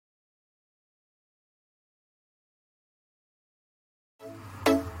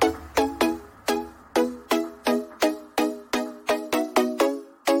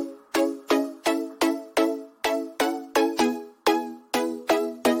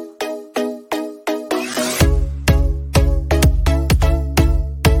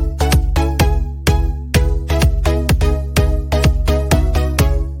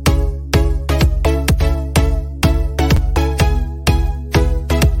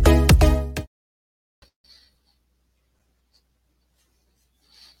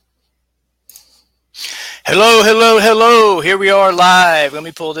Hello, hello, hello. Here we are live. Let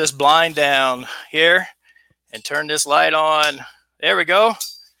me pull this blind down here and turn this light on. There we go.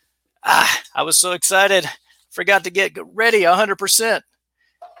 I was so excited. Forgot to get ready 100%.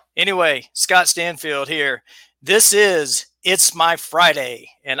 Anyway, Scott Stanfield here. This is It's My Friday,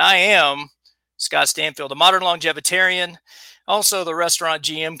 and I am Scott Stanfield, the modern longevitarian, also the restaurant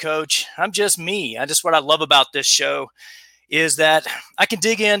GM coach. I'm just me. What I love about this show is that I can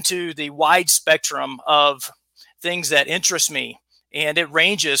dig into the wide spectrum of things that interest me. And it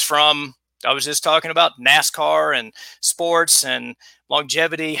ranges from, I was just talking about NASCAR and sports and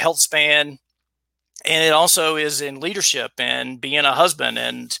longevity, health span. And it also is in leadership and being a husband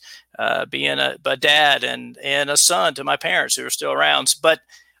and being a dad and a son to my parents who are still around. But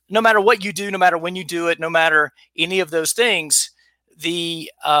no matter what you do, no matter when you do it, no matter any of those things, the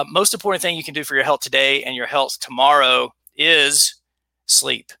most important thing you can do for your health today and your health tomorrow is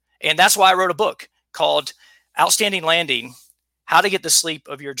sleep. And that's why I wrote a book called Outstanding Landing, How to Get the Sleep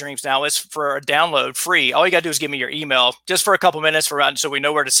of Your Dreams. Now it's for a download free. All you got to do is give me your email just for a couple minutes so we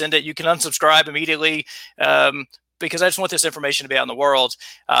know where to send it. You can unsubscribe immediately because I just want this information to be out in the world.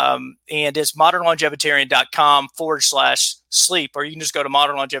 And it's modernlongevitarian.com/sleep, or you can just go to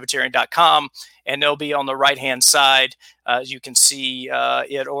modernlongevitarian.com and they'll be on the right-hand side. You can see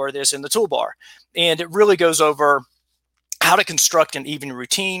it or this in the toolbar. And it really goes over how to construct an evening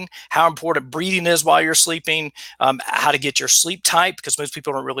routine, how important breathing is while you're sleeping, how to get your sleep type, because most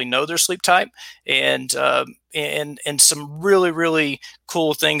people don't really know their sleep type, and some really, really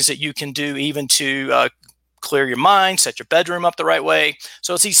cool things that you can do even to clear your mind, set your bedroom up the right way.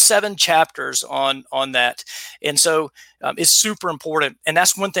 So it's these 7 chapters on that. And so it's super important. And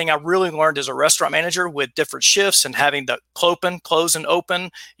that's one thing I really learned as a restaurant manager with different shifts and having the close and open.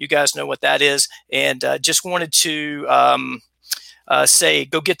 You guys know what that is. And just wanted to say,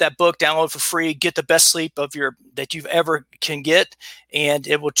 go get that book, download for free, get the best sleep that you've ever can get. And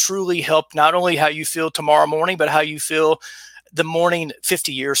it will truly help not only how you feel tomorrow morning, but how you feel the morning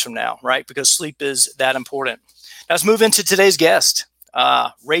 50 years from now, right? Because sleep is that important. Now let's move into today's guest,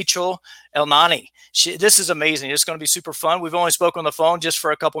 Rachel Elnany. This is amazing. It's going to be super fun. We've only spoken on the phone just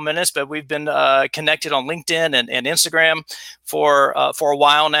for a couple minutes, but we've been connected on LinkedIn and Instagram for a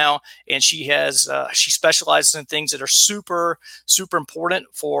while now. And she specializes in things that are super, super important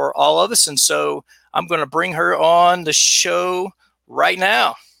for all of us. And so I'm going to bring her on the show right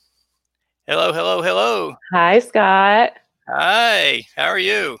now. Hello, hello, hello. Hi, Scott. Hi, how are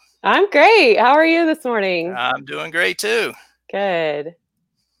you? I'm great. How are you this morning? I'm doing great too. Good.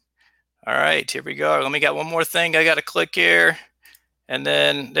 All right, here we go. Let me get one more thing. I got to click here, and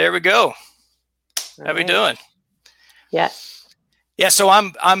then there we go. How we doing? Yes. Yeah. So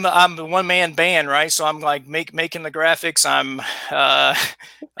I'm the one-man band, right? So I'm like making the graphics. I'm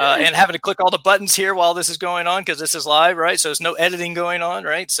and having to click all the buttons here while this is going on because this is live, right? So there's no editing going on,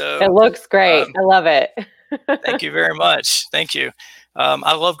 right? So it looks great. I love it. Thank you very much. Thank you.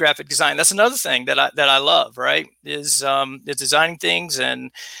 I love graphic design. That's another thing that I love, right? Is designing things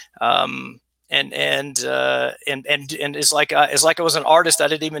and it's like I was an artist. I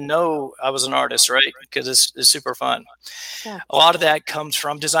didn't even know I was an artist, right? Because it's super fun. Yeah. A lot of that comes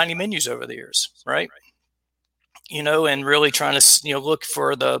from designing menus over the years, right? And really trying to look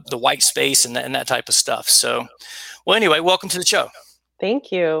for the white space and that type of stuff. So, well, anyway, welcome to the show.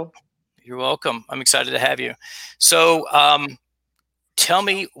 Thank you. You're welcome. I'm excited to have you. So, tell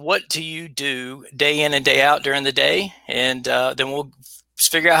me, what do you do day in and day out during the day, and then we'll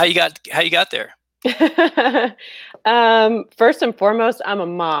figure out how you got there. First and foremost, I'm a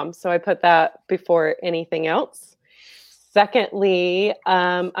mom, so I put that before anything else. Secondly,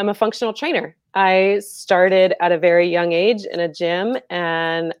 I'm a functional trainer. I started at a very young age in a gym,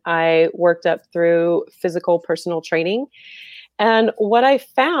 and I worked up through physical personal training. And what I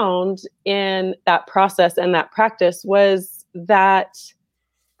found in that process and that practice was that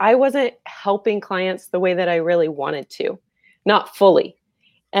I wasn't helping clients the way that I really wanted to, not fully.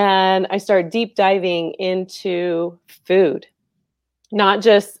 And I started deep diving into food, not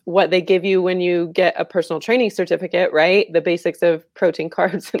just what they give you when you get a personal training certificate, right? The basics of protein,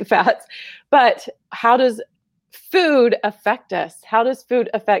 carbs, and fats. But how does food affect us? How does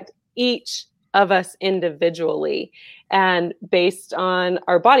food affect each of us individually, and based on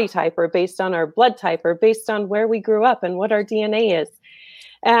our body type, or based on our blood type, or based on where we grew up and what our DNA is,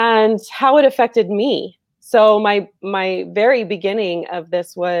 and how it affected me. So my very beginning of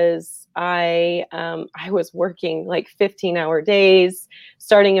this was I was working like 15-hour days,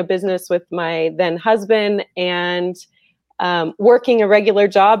 starting a business with my then husband, and working a regular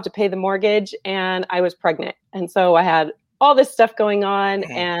job to pay the mortgage, and I was pregnant. And so I had all this stuff going on,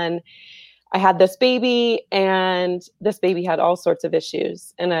 and I had this baby, and this baby had all sorts of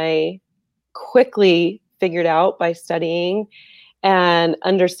issues. And I quickly figured out by studying and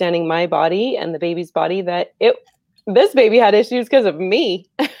understanding my body and the baby's body that this baby had issues because of me.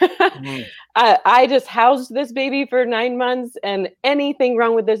 Mm. I just housed this baby for 9 months, and anything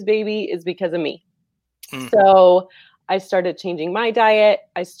wrong with this baby is because of me. So I started changing my diet.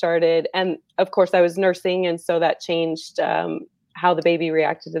 And of course I was nursing. And so that changed how the baby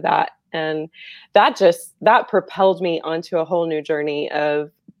reacted to that. And that propelled me onto a whole new journey of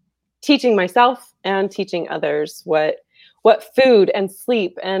teaching myself and teaching others what food and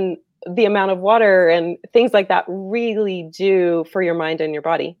sleep and the amount of water and things like that really do for your mind and your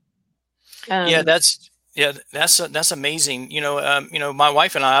body. That's amazing. My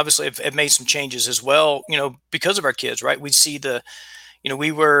wife and I obviously have made some changes as well, because of our kids, right? We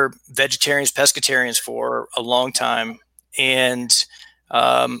were vegetarians, pescatarians for a long time. And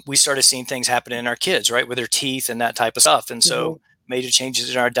we started seeing things happen in our kids, right? With their teeth and that type of stuff. And so major changes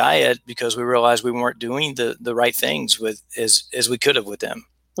in our diet because we realized we weren't doing the right things as we could have with them.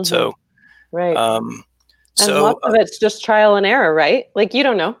 So, right. And lots of it's just trial and error, right? Like, you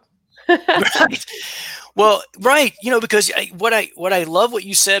don't know. Right. Well, right. Because what I love what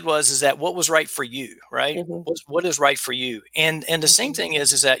you said is that what was right for you, right? What is right for you. And the same thing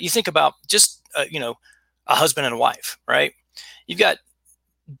is that you think about just, a husband and a wife, right? You've got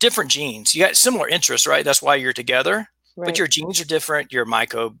different genes. You got similar interests, right? That's why you're together, but your genes are different. Your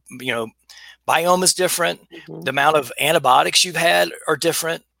biome is different. The amount of antibiotics you've had are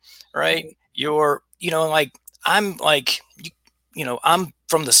different, right? I'm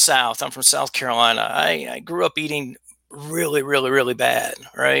from the South. I'm from South Carolina. I grew up eating really, really, really bad,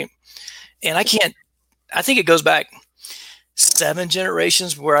 right? And I think it goes back 7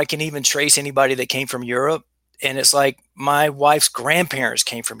 generations where I can even trace anybody that came from Europe. And it's like my wife's grandparents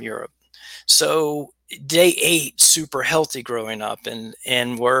came from Europe. So they ate super healthy growing up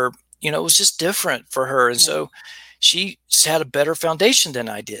and were, it was just different for her. And so she had a better foundation than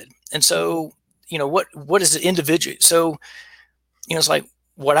I did. And so, what is the individual? So, it's like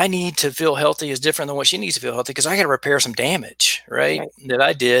what I need to feel healthy is different than what she needs to feel healthy because I got to repair some damage, right? That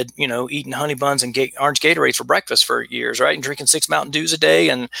I did, eating honey buns and orange Gatorades for breakfast for years, right? And drinking 6 Mountain Dews a day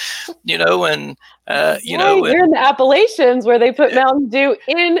and, you're in the Appalachians where they put Mountain Dew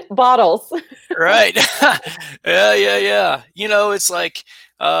in bottles. Right. Yeah. It's like,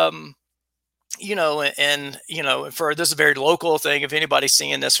 for this is a very local thing. If anybody's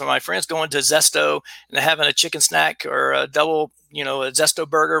seeing this from my friends going to Zesto and having a chicken snack or a double, a Zesto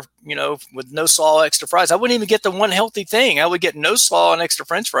burger, with no slaw, extra fries, I wouldn't even get the one healthy thing. I would get no slaw and extra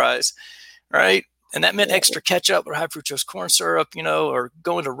French fries. Right. And that meant extra ketchup or high fructose corn syrup, or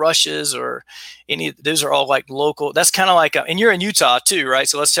going to Rush's or those are all like local. That's kind of like, and you're in Utah too, right?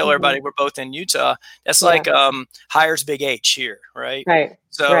 So let's tell everybody we're both in Utah. That's like Hires Big H here, right? Right.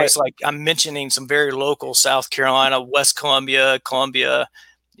 So it's like I'm mentioning some very local South Carolina, West Columbia,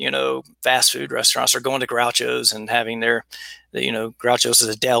 fast food restaurants are going to Groucho's and having their, Groucho's is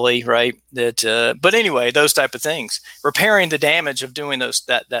a deli, right? But anyway, those type of things, repairing the damage of doing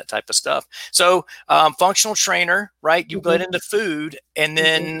that type of stuff. So functional trainer, right? You get into food, and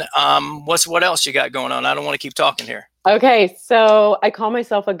then what else you got going on? I don't want to keep talking here. Okay, so I call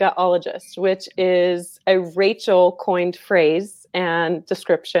myself a gutologist, which is a Rachel coined phrase and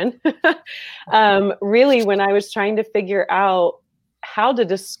description. Really, when I was trying to figure out how to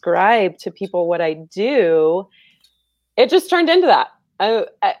describe to people what I do, it just turned into that.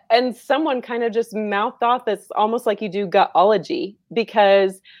 And someone kind of just mouthed off that's almost like you do gutology,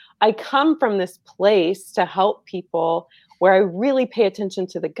 because I come from this place to help people where I really pay attention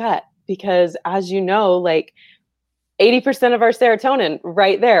to the gut, because as you know, like 80% of our serotonin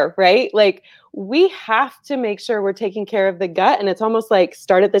right there, right? Like we have to make sure we're taking care of the gut, and it's almost like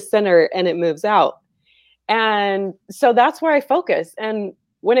start at the center and it moves out. And so that's where I focus. And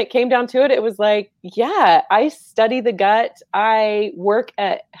when it came down to it, it was like, yeah, I study the gut. I work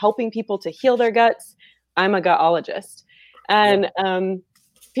at helping people to heal their guts. I'm a gutologist. And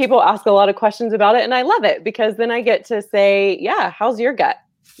people ask a lot of questions about it. And I love it because then I get to say, yeah, how's your gut?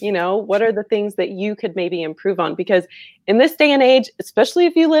 What are the things that you could maybe improve on? Because in this day and age, especially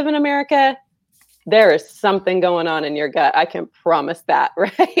if you live in America, there is something going on in your gut. I can promise that,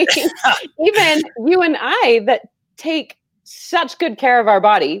 right? Even you and I that take such good care of our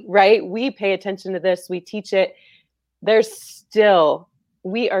body, right? We pay attention to this. We teach it.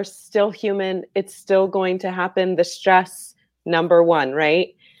 We are still human. It's still going to happen. The stress, number one, right?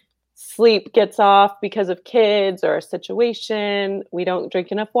 Sleep gets off because of kids or a situation. We don't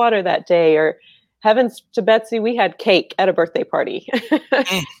drink enough water that day, or heavens to Betsy, we had cake at a birthday party.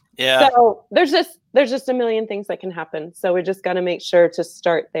 Yeah. So there's just a million things that can happen. So we just got to make sure to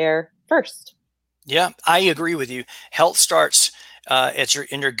start there first. Yeah, I agree with you. Health starts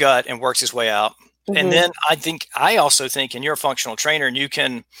in your gut and works its way out. And Mm-hmm. then I also think, and you're a functional trainer,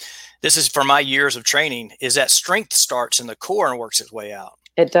 and this is for my years of training, is that strength starts in the core and works its way out.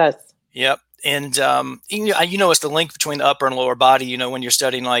 It does. Yep. And it's the link between the upper and lower body. When you're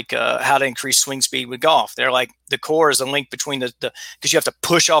studying like how to increase swing speed with golf, they're like the core is the link between the because you have to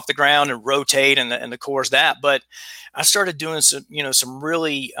push off the ground and rotate, and the core is that. But I started doing some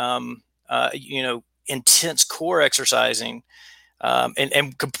really intense core exercising,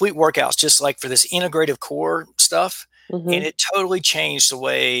 and complete workouts, just like for this integrative core stuff. Mm-hmm. And it totally changed the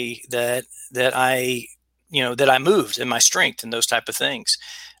way that I moved and my strength and those type of things.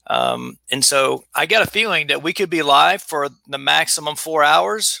 And so I got a feeling that we could be live for the maximum 4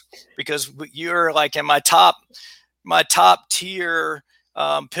 hours, because you're like in my top tier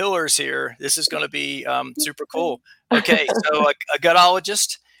pillars here. This is going to be super cool. Okay, so a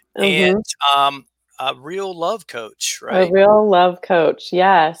gutologist Mm-hmm. and a real love coach, right? A real love coach.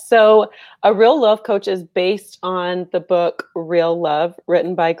 Yeah. So a real love coach is based on the book Real Love,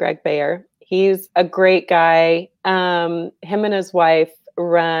 written by Greg Bayer. He's a great guy. Him and his wife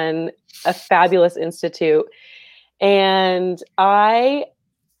run a fabulous institute. And I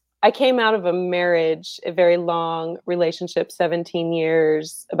came out of a marriage, a very long relationship, 17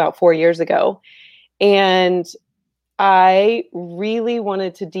 years, about 4 years ago. And I really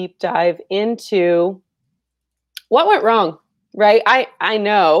wanted to deep dive into what went wrong, right? I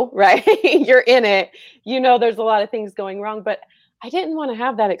know, right? You're in it. There's a lot of things going wrong, but I didn't want to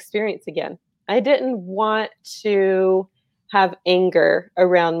have that experience again. I didn't want to have anger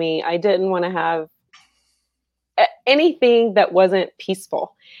around me. I didn't want to have anything that wasn't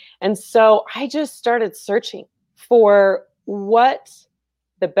peaceful. And so I just started searching for what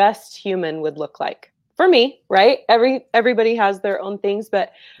the best human would look like for me, right? Everybody has their own things,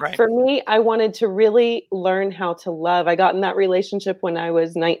 but Right. For me, I wanted to really learn how to love. I got in that relationship when I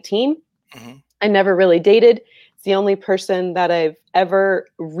was 19. Mm-hmm. I never really dated. It's the only person that I've ever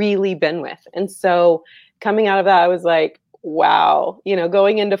really been with. And so coming out of that, I was like, wow,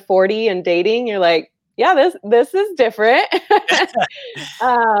 going into 40 and dating, you're like, yeah, this is different.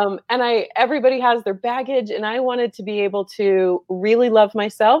 And everybody has their baggage, and I wanted to be able to really love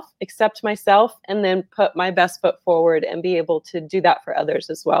myself, accept myself, and then put my best foot forward and be able to do that for others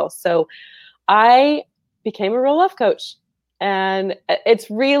as well. So I became a real love coach. And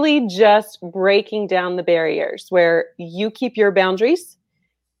it's really just breaking down the barriers where you keep your boundaries,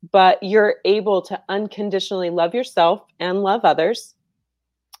 but you're able to unconditionally love yourself and love others.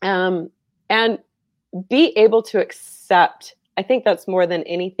 And be able to accept. I think that's more than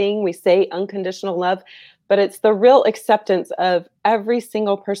anything. We say unconditional love, but it's the real acceptance of every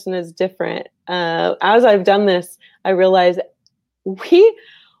single person is different. As I've done this, I realize we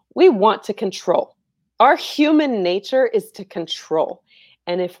want to control. Our human nature is to control.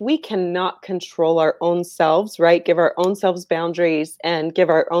 And if we cannot control our own selves, right, give our own selves boundaries and give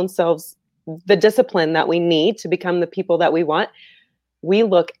our own selves the discipline that we need to become the people that we want, we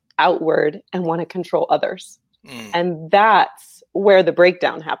look outward and want to control others. And that's where the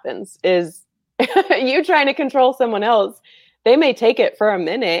breakdown happens, is you trying to control someone else. They may take it for a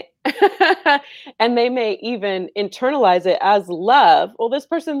minute and they may even internalize it as love. Well, this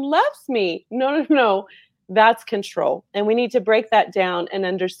person loves me. No. That's control. And we need to break that down and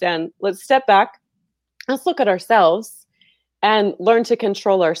understand. Let's step back. Let's look at ourselves and learn to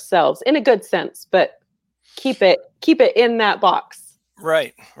control ourselves in a good sense, but keep it in that box.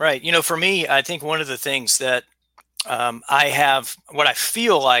 Right. For me, I think one of the things that I have, what I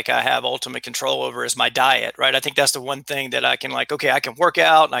feel like I have ultimate control over, is my diet, right? I think that's the one thing that I can I can work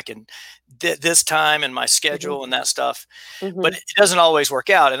out and I can this time and my schedule Mm-hmm. and that stuff, Mm-hmm. but it doesn't always work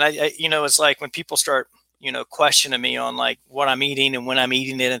out. And I it's like when people start, questioning me on like what I'm eating and when I'm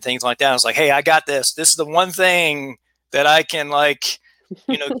eating it and things like that. I was like, hey, I got this. This is the one thing that I can keep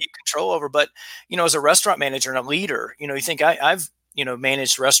control over. But, as a restaurant manager and a leader, you think I've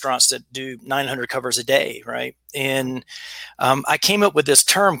managed restaurants that do 900 covers a day. Right. And I came up with this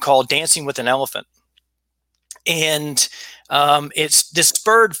term called dancing with an elephant. And it's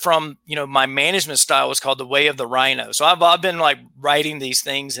spurred from, my management style was called the way of the rhino. So I've been like writing these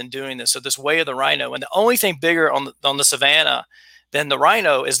things and doing this. So this way of the rhino, and the only thing bigger on the savannah than the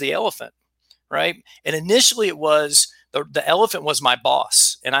rhino is the elephant. Right. And initially it was, the elephant was my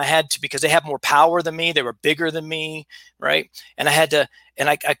boss, and I had to, because they have more power than me. They were bigger than me. Right. And I had to, and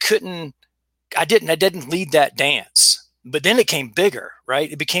I didn't lead that dance. But then it came bigger,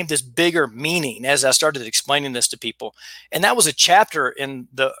 right? It became this bigger meaning as I started explaining this to people. And that was a chapter in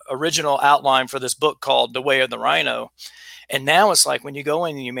the original outline for this book called The Way of the Rhino. And now it's like when you go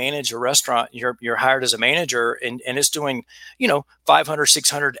in and you manage a restaurant, you're hired as a manager, and it's doing, 500,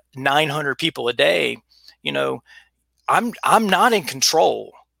 600, 900 people a day. I'm not in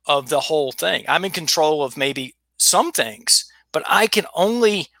control of the whole thing. I'm in control of maybe some things, but I can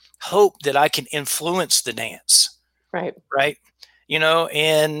only hope that I can influence the dance. Right. Right.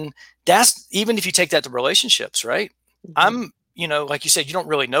 And that's, even if you take that to relationships, right? Mm-hmm. Like you said, you don't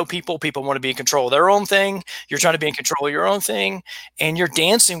really know people. People want to be in control of their own thing. You're trying to be in control of your own thing, and you're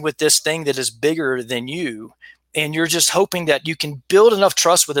dancing with this thing that is bigger than you. And you're just hoping that you can build enough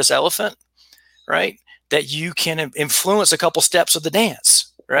trust with this elephant, right? That you can influence a couple steps of the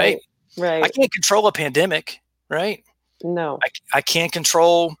dance, right? Right. I can't control a pandemic, right? No. I can't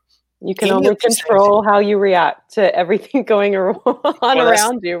control. You can only control how you react to everything going on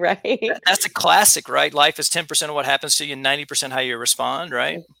around you, right? That's a classic, right? Life is 10% of what happens to you and 90% how you respond,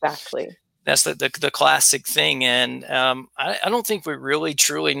 right? Exactly. That's the classic thing. And I don't think we really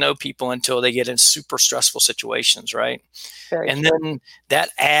truly know people until they get in super stressful situations, right? And then that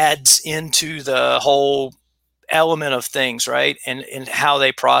adds into the whole element of things, right? And how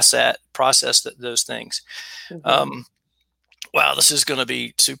they process those things. Mm-hmm. Wow, this is going to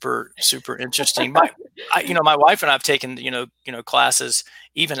be super, super interesting. My wife and I have taken, classes.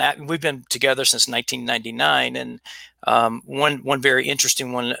 We've been together since 1999, and one very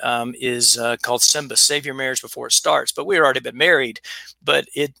interesting one is called SYMBIS, Save Your Marriage Before It Starts. But we had already been married, but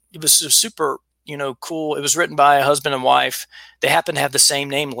it was super, cool. It was written by a husband and wife. They happen to have the same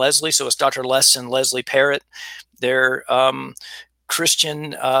name, Leslie, so it's Dr. Les and Leslie Parrott. They're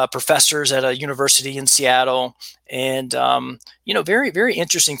Christian professors at a university in Seattle. And, very, very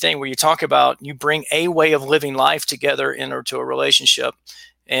interesting thing where you talk about, you bring a way of living life together into a relationship.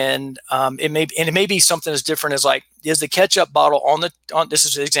 And it may be something as different as, like, is the ketchup bottle this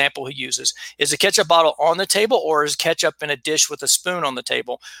is the example he uses, is the ketchup bottle on the table, or is ketchup in a dish with a spoon on the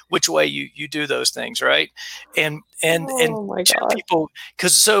table? Which way you do those things, right? And people,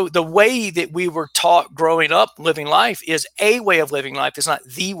 because so the way that we were taught growing up living life is a way of living life. It's not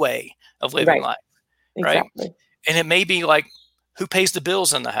the way of living life, right? Exactly. And it may be like, who pays the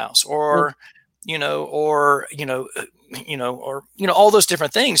bills in the house, or all those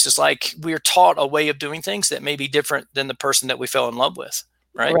different things. It's like we're taught a way of doing things that may be different than the person that we fell in love with.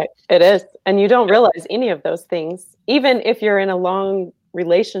 Right. Right. It is. And you don't realize any of those things, even if you're in a long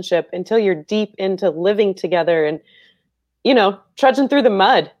relationship, until you're deep into living together and, trudging through the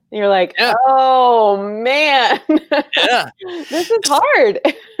mud. And you're like, oh man, this is hard.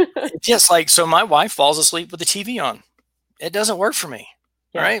 It's just like, so my wife falls asleep with the TV on. It doesn't work for me.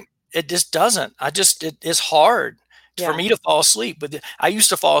 Right. It just doesn't. It is hard for me to fall asleep. But I used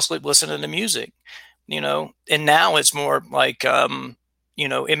to fall asleep listening to music, and now it's more like,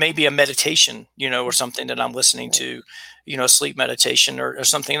 it may be a meditation, or something that I'm listening to, sleep meditation or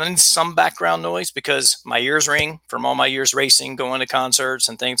something, and some background noise because my ears ring from all my years racing, going to concerts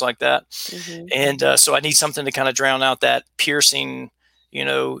and things like that. Mm-hmm. And so I need something to kind of drown out that piercing,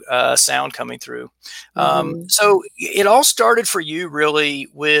 sound coming through. Mm-hmm. So it all started for you really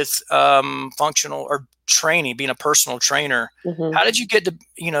with functional or training, being a personal trainer. Mm-hmm. How did you get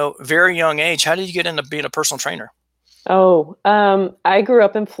to, very young age, how did you get into being a personal trainer? Oh, I grew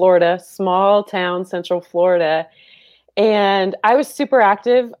up in Florida, small town, Central Florida, and I was super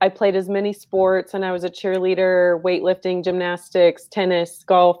active. I played as many sports, and I was a cheerleader, weightlifting, gymnastics, tennis,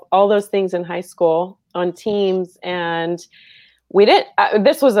 golf, all those things in high school on teams. And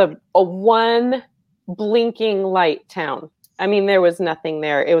this was a one blinking light town. I mean, there was nothing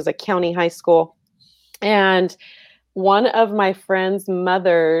there. It was a county high school. And one of my friend's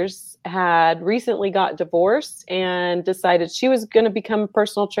mothers had recently got divorced and decided she was going to become a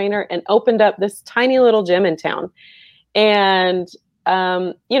personal trainer and opened up this tiny little gym in town. And,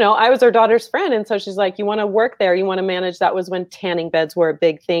 I was her daughter's friend. And so she's like, you want to work there? You want to manage? That was when tanning beds were a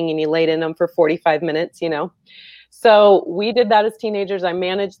big thing and you laid in them for 45 minutes, So we did that as teenagers. I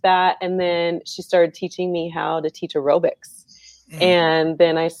managed that. And then she started teaching me how to teach aerobics. Mm. And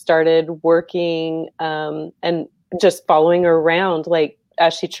then I started working and just following her around, like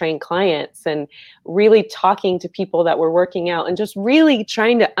as she trained clients, and really talking to people that were working out and just really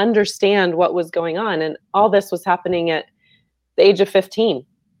trying to understand what was going on. And all this was happening at the age of 15.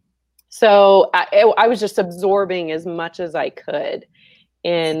 So I was just absorbing as much as I could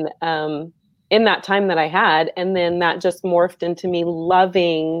in that time that I had. And then that just morphed into me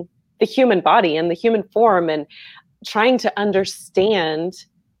loving the human body and the human form and trying to understand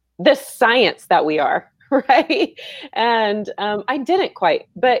this science that we are, right? And I didn't quite,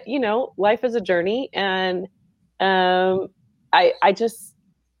 but life is a journey, and I just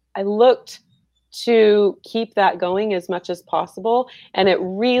I looked to keep that going as much as possible, and it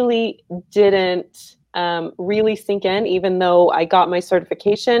really didn't really sink in, even though I got my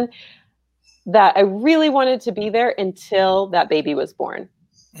certification, that I really wanted to be there until that baby was born.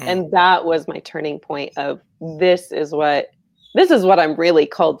 And that was my turning point of this is what I'm really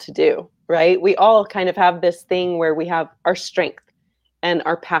called to do, right? We all kind of have this thing where we have our strength and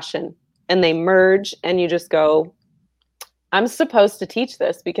our passion, and they merge, and you just go, I'm supposed to teach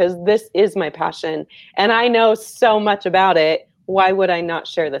this because this is my passion and I know so much about it. Why would I not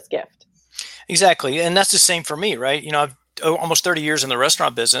share this gift? Exactly. And that's the same for me, right? I've almost 30 years in the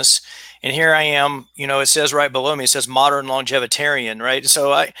restaurant business, and here I am, it says right below me, it says modern longevitarian, right?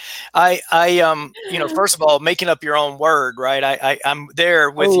 So first of all, making up your own word, right? I'm there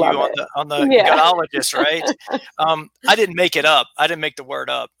with you on the gutologist, right? I didn't make it up. I didn't make the word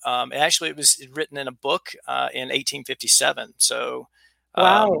up. Actually, it was written in a book in 1857. So,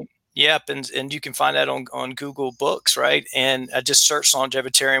 wow. Yep, and you can find that on Google Books, right? And I just searched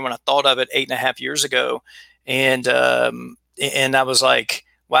longevitarian when I thought of it 8.5 years ago, and I was like,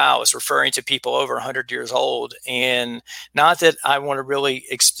 wow, it's referring to people over 100 years old. And not that I want to really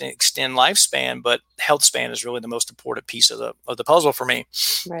extend lifespan, but health span is really the most important piece of the puzzle for me.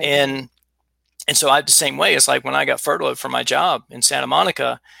 Right. And so I the same way. It's like when I got furloughed from my job in Santa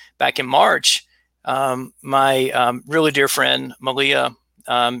Monica back in March, my really dear friend Malia.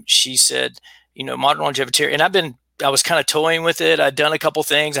 She said, modern longevitarian, and I was kind of toying with it. I'd done a couple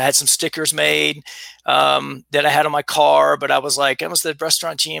things. I had some stickers made that I had on my car, but I was like, I was the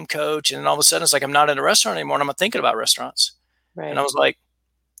restaurant GM coach. And then all of a sudden it's like, I'm not in a restaurant anymore. And I'm not thinking about restaurants. Right. And I was like,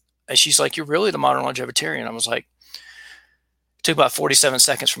 and she's like, you're really the modern longevitarian. I was like, it took about 47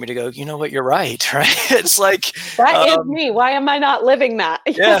 seconds for me to go, you know what, you're right. Right. It's like, that is me. Why am I not living that?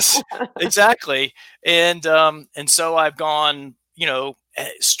 Yes, exactly. And so I've gone,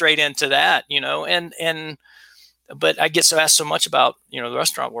 straight into that, but I get asked so much about, the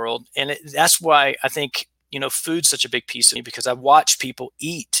restaurant world. And that's why I think, food's such a big piece of me, because I watch people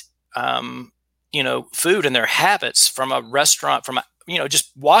eat, food and their habits from a restaurant,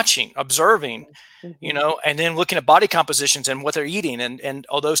 just watching, observing, and then looking at body compositions and what they're eating and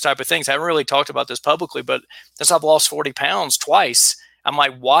all those type of things. I haven't really talked about this publicly, but since I've lost 40 pounds twice, I'm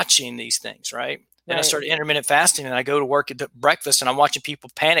like watching these things, right? And I started intermittent fasting, and I go to work at breakfast, and I'm watching people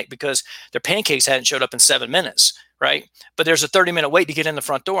panic because their pancakes hadn't showed up in 7 minutes, right? But there's a 30-minute wait to get in the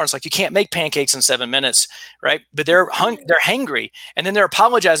front door. And it's like, you can't make pancakes in 7 minutes, right? But they're hangry. And then they're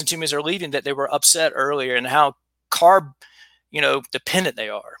apologizing to me as they're leaving that they were upset earlier and how carb, dependent they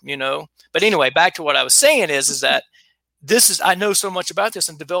are, But anyway, back to what I was saying is that I know so much about this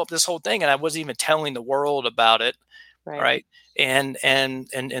and developed this whole thing, and I wasn't even telling the world about it, right? And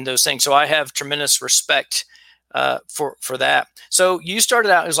those things. So I have tremendous respect for that. So you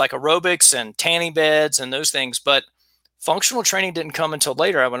started out as like aerobics and tanning beds and those things, but functional training didn't come until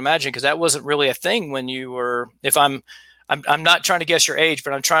later, I would imagine, because that wasn't really a thing when you were. If I'm not trying to guess your age,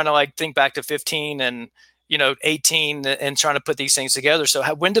 but I'm trying to like think back to 15 and 18 and trying to put these things together. So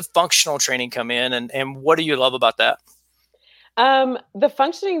when did functional training come in, and what do you love about that? The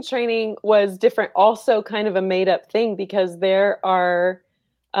functioning training was different, also kind of a made up thing, because there are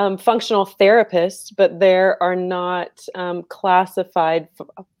functional therapists, but there are not classified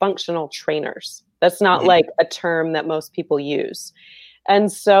functional trainers. That's not like a term that most people use.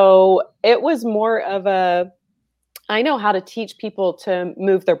 And so it was more of I know how to teach people to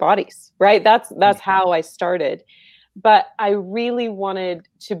move their bodies, right? That's how I started. But I really wanted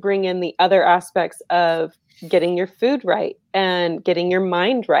to bring in the other aspects of getting your food right and getting your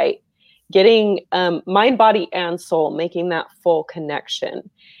mind right, getting mind, body, and soul, making that full connection.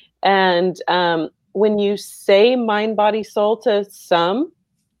 And when you say mind, body, soul to some,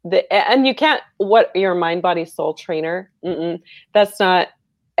 and you can't, what, you're a mind, body, soul trainer? That's not,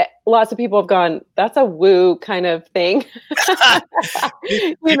 lots of people have gone, that's a woo kind of thing.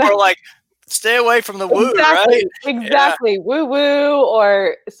 People are like, stay away from the woo, right? Exactly. Yeah. Woo woo,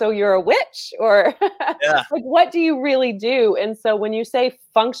 or so you're a witch, or like, what do you really do? And so when you say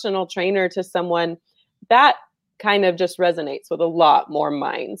functional trainer to someone, that kind of just resonates with a lot more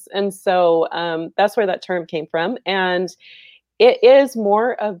minds. And so that's where that term came from. And it is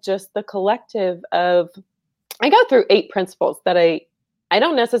more of just the collective of, I go through 8 principles that I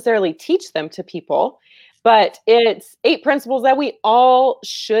don't necessarily teach them to people, but it's 8 principles that we all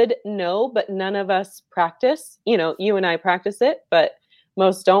should know, but none of us practice. You and I practice it, but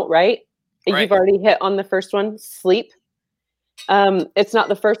most don't, right? You've already hit on the first one, sleep. It's not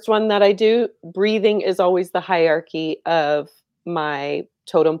the first one that I do. Breathing is always the hierarchy of my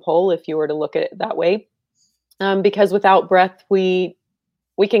totem pole, if you were to look at it that way. Because without breath, we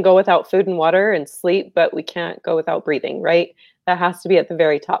can go without food and water and sleep, but we can't go without breathing, right? That has to be at the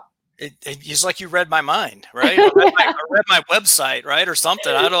very top. It's like you read my mind, right? I read, I read my website, right, or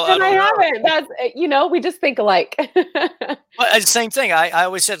something. I don't And I know. haven't. That's, we just think alike. Well, same thing. I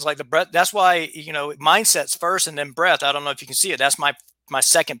always said it's like the breath. That's why mindset's first and then breath. I don't know if you can see it. That's my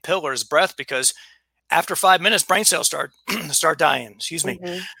second pillar is breath, because after 5 minutes, brain cells start dying. Excuse me.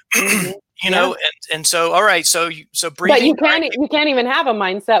 Mm-hmm. And so all right. So But breathing. you can't even have a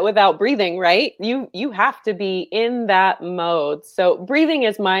mindset without breathing, right? You have to be in that mode. So breathing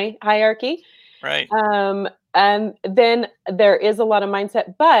is my hierarchy. Right. And then there is a lot of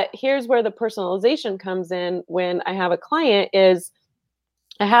mindset, but here's where the personalization comes in. When I have a client, is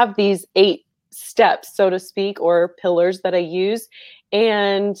I have these 8 steps, so to speak, or pillars that I use.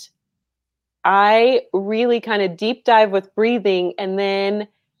 And I really kind of deep dive with breathing, and then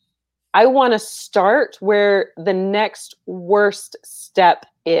I want to start where the next worst step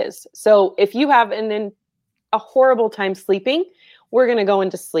is. So if you have a horrible time sleeping, we're going to go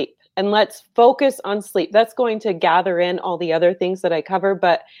into sleep, and let's focus on sleep. That's going to gather in all the other things that I cover,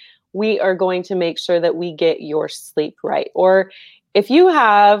 but we are going to make sure that we get your sleep right. Or if you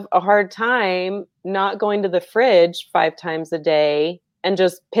have a hard time not going to the fridge 5 times a day and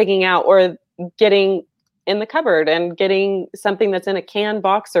just picking out, or getting in the cupboard and getting something that's in a can,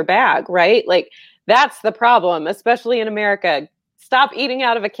 box, or bag, right? Like, that's the problem, especially in America. Stop eating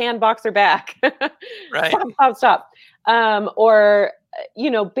out of a can, box, or bag. Right. Stop. Or,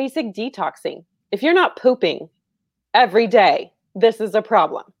 basic detoxing. If you're not pooping every day, this is a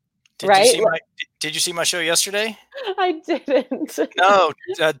problem. Right? Did you see my show yesterday? I didn't. No.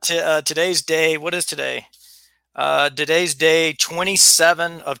 Today's day. What is today? Today's day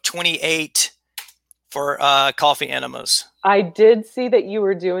 27 of 28 for coffee enemas. I did see that you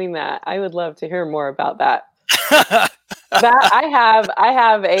were doing that. I would love to hear more about that. I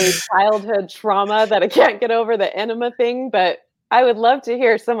have a childhood trauma that I can't get over, the enema thing, but I would love to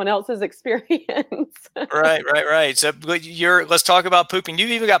hear someone else's experience. Right. So let's talk about pooping.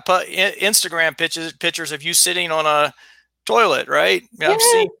 You've even got Instagram pictures of you sitting on a toilet, right?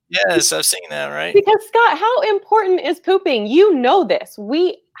 Yes. I've seen that, right? Because Scott, how important is pooping? You know this.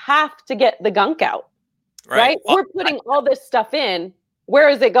 We have to get the gunk out, right? We're putting all this stuff in. Where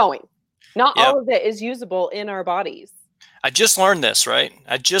is it going? Not all of it is usable in our bodies. I just learned this, right?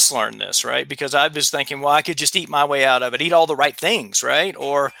 Because I was thinking, well, I could just eat my way out of it, eat all the right things, right?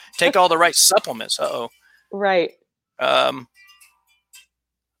 Or take all the right supplements. Right.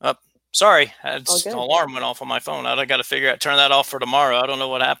 Sorry, an alarm went off on my phone. I got to turn that off for tomorrow. I don't know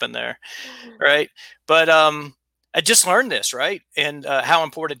what happened there, right? But I just learned this, right? And how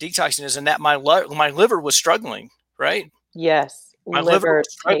important detoxing is, and that my liver was struggling, right? Yes, my liver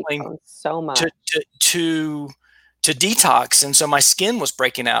was struggling so much to detox, and so my skin was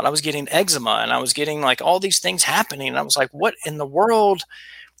breaking out. I was getting eczema, and I was getting like all these things happening. And I was like, "What in the world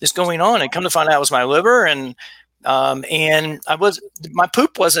is going on?" And come to find out, it was my liver, and my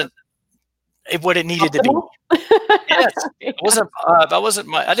poop wasn't what it needed to be. Yes, it wasn't.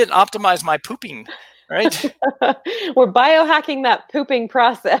 I didn't optimize my pooping. Right. We're biohacking that pooping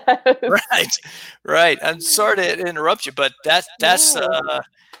process. Right. I'm sorry to interrupt you, but that's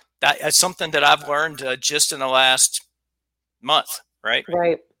something that I've learned just in the last month. Right.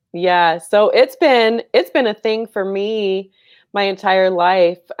 Right. Yeah. So it's been a thing for me my entire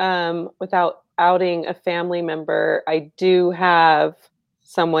life. Without outing a family member, I do have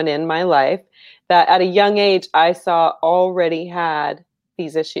someone in my life that at a young age I saw already had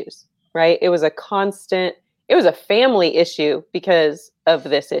these issues. Right. It was a family issue because of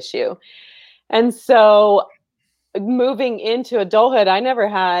this issue. And so moving into adulthood, I never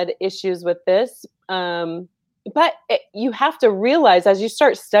had issues with this. But you have to realize, as you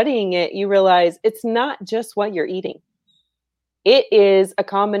start studying it, you realize it's not just what you're eating. It is a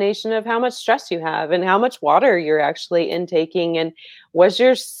combination of how much stress you have and how much water you're actually intaking. And was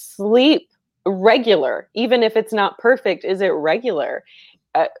your sleep regular? Even if it's not perfect, is it regular?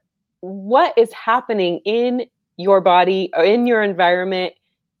 What is happening in your body or in your environment,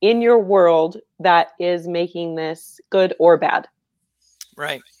 in your world, that is making this good or bad?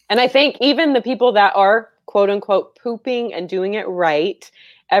 Right. And I think even the people that are quote unquote pooping and doing it right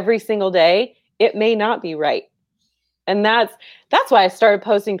every single day, it may not be right. And that's why I started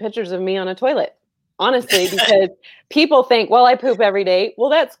posting pictures of me on a toilet, honestly, because people think, well, I poop every day.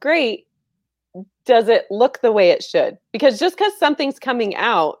 Well, that's great. Does it look the way it should? Because just because something's coming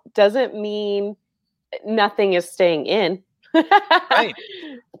out doesn't mean nothing is staying in. Right.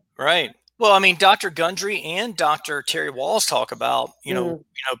 Right. Well, I mean, Dr. Gundry and Dr. Terry Walls talk about,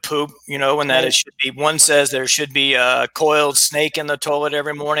 poop, when that it should be, one says there should be a coiled snake in the toilet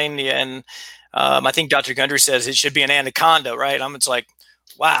every morning. And I think Dr. Gundry says it should be an anaconda, right? It's like,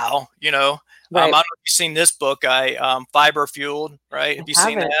 wow, I don't know if you've seen this book, Fiber Fueled, right? Have you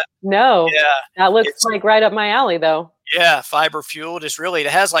seen that? No. Yeah. That looks like right up my alley, though. Yeah. Fiber Fueled is really,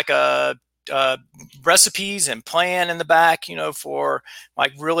 it has like a recipes and plan in the back, for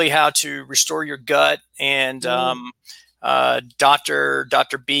like really how to restore your gut. And Dr.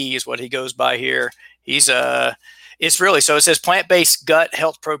 B is what he goes by here. It's really, so it says plant-based gut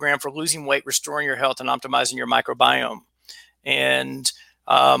health program for losing weight, restoring your health, and optimizing your microbiome. And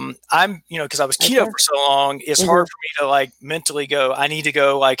I'm, because I was keto for so long, it's hard for me to like mentally go, I need to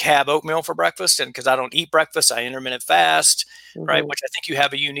go like have oatmeal for breakfast. And because I don't eat breakfast, I intermittent fast, right? Which I think you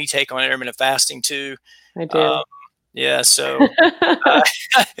have a unique take on intermittent fasting too. I do. Yeah. So,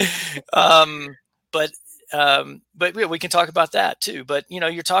 but we can talk about that too. But,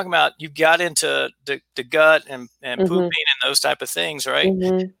 you're talking about, you got into the gut and pooping and those type of things, right?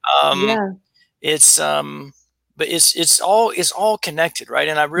 But it's all connected, right?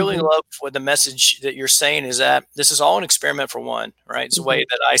 And I really love what the message that you're saying is that this is all an experiment for one, right? It's the way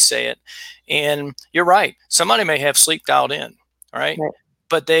that I say it. And you're right. Somebody may have sleep dialed in, right?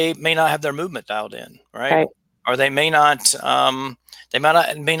 But they may not have their movement dialed in, right? Or they may not,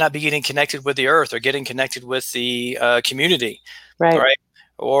 may not be getting connected with the earth or getting connected with the community, right?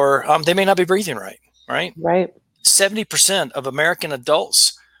 Or they may not be breathing right, right? Right. 70% of American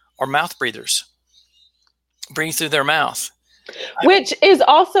adults are mouth breathers. Breathe through their mouth, which is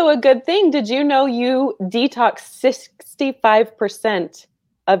also a good thing. Did you know you detox 65%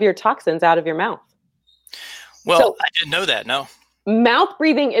 of your toxins out of your mouth? Well, so, I didn't know that. No. Mouth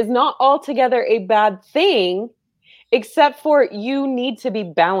breathing is not altogether a bad thing, except for you need to be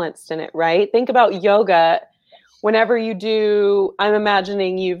balanced in it, right? Think about yoga. Whenever you do, I'm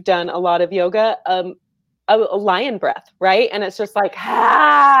imagining you've done a lot of yoga, a lion breath, right? And it's just like,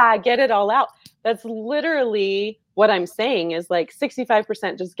 get it all out. That's literally what I'm saying is like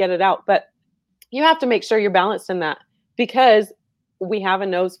 65% just get it out. But you have to make sure you're balanced in that because we have a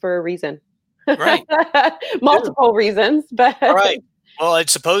nose for a reason. Right. Multiple reasons, but right. Well,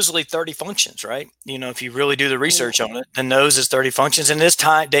 it's supposedly 30 functions, right? If you really do the research on it, the nose is 30 functions. In this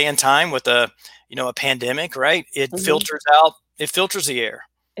day and time with a pandemic, right? It filters the air.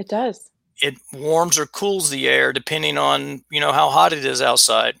 It does. It warms or cools the air depending on, how hot it is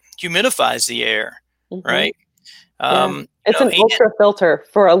outside. Humidifies the air, right? It's an ultra filter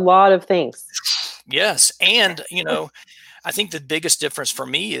for a lot of things. Yes. And, I think the biggest difference for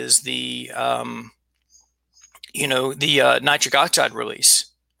me is the nitric oxide release,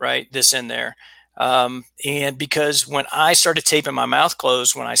 right? This in there. And because when I started taping my mouth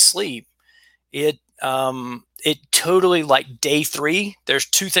closed when I sleep, it totally, like day 3, there's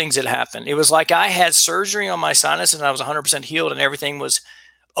 2 things that happened. It was like I had surgery on my sinus and I was 100% healed and everything was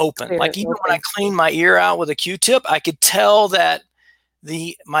open. Like even when I cleaned my ear out with a Q-tip, I could tell that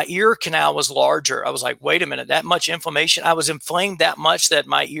my ear canal was larger. I was like, wait a minute, that much inflammation. I was inflamed that much that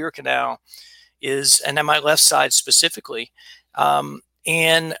my ear canal and then my left side specifically.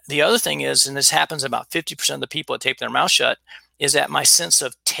 And the other thing is, and this happens about 50% of the people that tape their mouth shut, is that my sense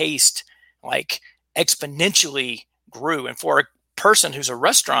of taste like exponentially grew. And for a person who's a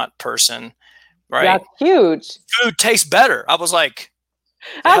restaurant person, right? That's huge. Food tastes better. I was like,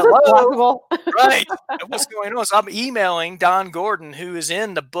 how's this possible? Right. What's going on? So I'm emailing Don Gordon, who is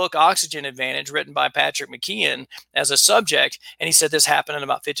in the book Oxygen Advantage, written by Patrick McKeon, as a subject. And he said this happened in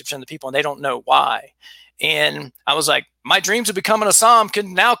about 50% of the people, and they don't know why. And I was like, my dreams of becoming a som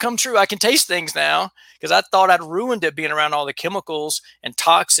can now come true. I can taste things now because I thought I'd ruined it being around all the chemicals and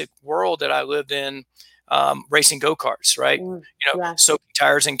toxic world that I lived in. Racing go-karts, right? Soaking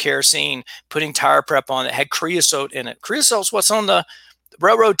tires in kerosene, putting tire prep on that had creosote in it. Creosote's what's on the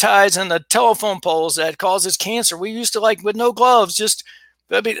railroad ties and the telephone poles that causes cancer. We used to like with no gloves,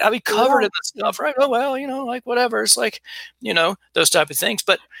 I'd be covered in this stuff, right? Oh, well, like whatever. It's like, those type of things.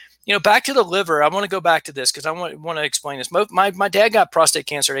 But, back to the liver, I want to go back to this because I want to explain this. My dad got prostate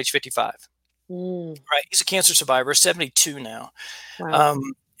cancer at age 55, right? He's a cancer survivor, 72 now. Wow.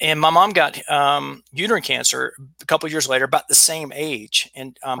 And my mom got uterine cancer a couple of years later, about the same age.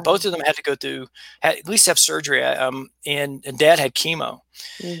 And both of them had to go through, at least have surgery. And Dad had chemo.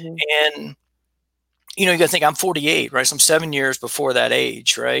 And, you got to think I'm 48, right? So I'm 7 years before that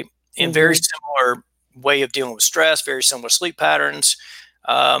age, right? And very similar way of dealing with stress, very similar sleep patterns,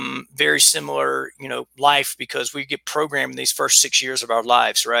 very similar, life, because we get programmed in these first 6 years of our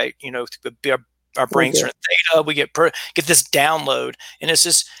lives, right? To our brains are in theta. We get this download, and it's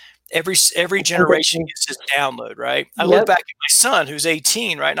just every generation gets this download, right? I look back at my son who's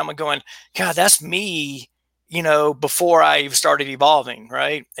 18, right, and I'm going, God, that's me, before I started evolving,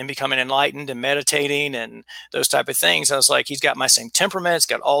 right, and becoming enlightened and meditating and those type of things. I was like, he's got my same temperament, it's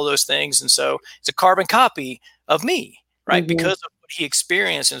got all those things, and so it's a carbon copy of me, right, because of what he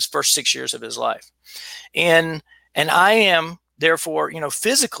experienced in his first 6 years of his life, and I am therefore,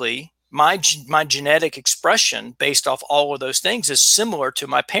 physically. My genetic expression based off all of those things is similar to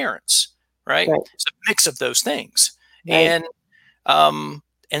my parents, right? It's a mix of those things. Right.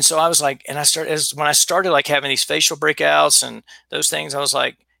 And so I was like, and when I started like having these facial breakouts and those things, I was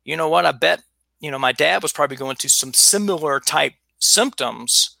like, you know what? I bet, my dad was probably going through some similar type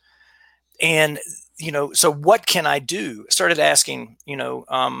symptoms. And, so what can I do? I started asking,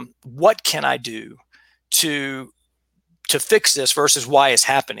 what can I do to fix this versus why it's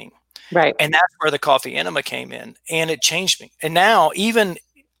happening? Right. And that's where the coffee enema came in, and it changed me. And now, even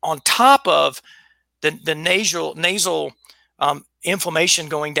on top of the nasal inflammation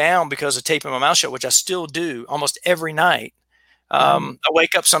going down because of taping my mouth shut, which I still do almost every night. I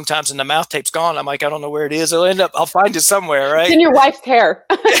wake up sometimes and the mouth tape's gone. I'm like, I don't know where it is. I'll find it somewhere, right? It's in your wife's hair.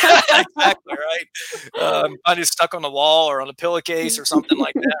 Exactly, right. I just stuck on the wall or on a pillowcase or something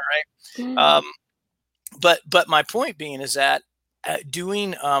like that, right? But my point being is that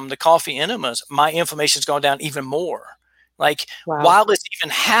doing the coffee enemas, my inflammation's gone down even more. Like while it's even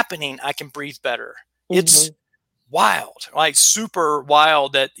happening, I can breathe better. It's wild, like super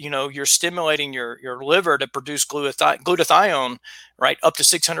wild that, you're stimulating your liver to produce glutathione, right, up to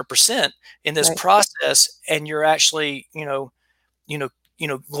 600% in this process. And you're actually,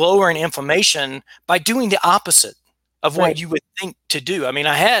 lowering inflammation by doing the opposite of what you would think to do. I mean,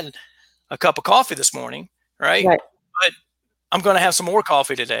 I had a cup of coffee this morning, right? But I'm going to have some more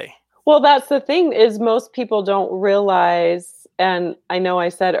coffee today. Well, that's the thing is most people don't realize, and I know I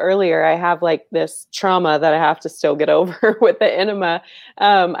said earlier, I have like this trauma that I have to still get over with the enema.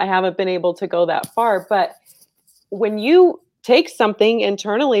 I haven't been able to go that far, but when you take something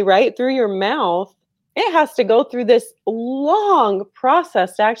internally right through your mouth, it has to go through this long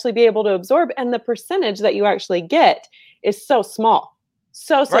process to actually be able to absorb. And the percentage that you actually get is so small,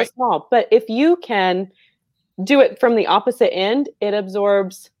 so small. But if you can do it from the opposite end, it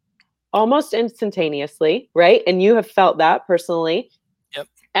absorbs almost instantaneously, right? And you have felt that personally. Yep.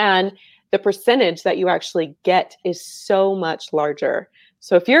 And the percentage that you actually get is so much larger.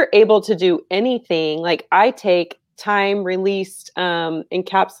 So if you're able to do anything, like I take time-released,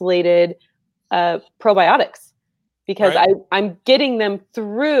 encapsulated probiotics because I'm getting them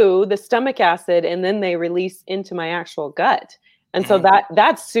through the stomach acid and then they release into my actual gut. And so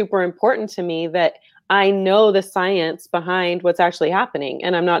that's super important to me, that I know the science behind what's actually happening.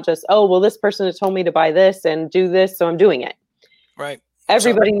 And I'm not just, oh, well, this person has told me to buy this and do this, so I'm doing it. Right.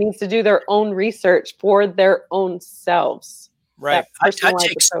 Everybody needs to do their own research for their own selves. Right. I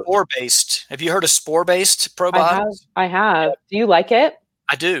take spore-based. Have you heard of spore-based probiotics? I have. Yeah. Do you like it?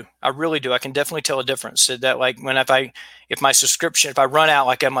 I do. I really do. I can definitely tell a difference. So that like if my subscription, if I run out,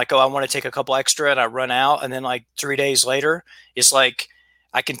 like I'm like, oh, I want to take a couple extra and I run out. And then like 3 days later, it's like,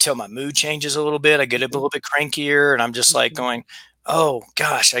 I can tell my mood changes a little bit. I get a little bit crankier and I'm just like going, oh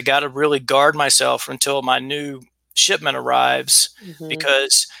gosh, I got to really guard myself until my new shipment arrives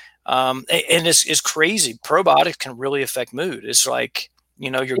because, and it's crazy. Probiotics can really affect mood. It's like,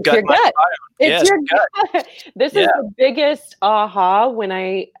 your gut. It's your gut. This is the biggest aha when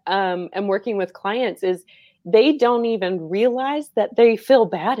I am working with clients is they don't even realize that they feel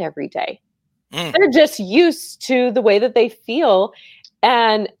bad every day. They're just used to the way that they feel.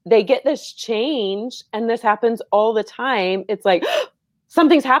 And they get this change, and this happens all the time. It's like,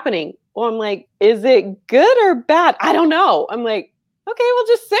 something's happening. Well, I'm like, is it good or bad? I don't know. I'm like, okay, we'll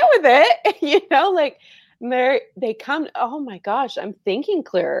just sit with it. Like they come, oh my gosh, I'm thinking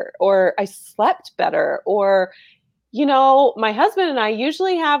clearer, or I slept better, or, my husband and I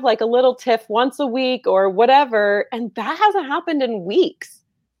usually have like a little tiff once a week or whatever. And that hasn't happened in weeks.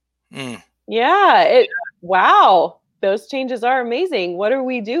 Wow. Those changes are amazing. What are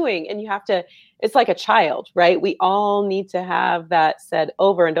we doing? And it's like a child, right? We all need to have that said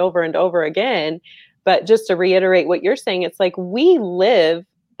over and over and over again. But just to reiterate what you're saying, it's like we live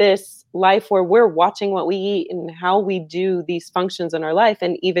this life where we're watching what we eat and how we do these functions in our life.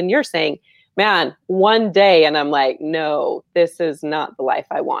 And even you're saying, man, one day, and I'm like, no, this is not the life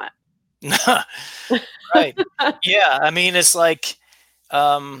I want. Right. Yeah. I mean, it's like,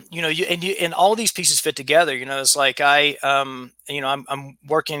 and all these pieces fit together, it's like I'm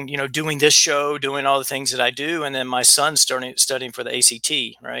working, doing this show, doing all the things that I do. And then my son's studying for the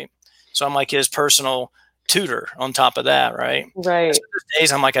ACT. Right. So I'm like his personal tutor on top of that, right? Right. So those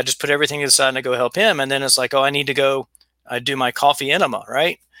days I'm like, I just put everything aside and I go help him. And then it's like, oh, I need to go, I do my coffee enema,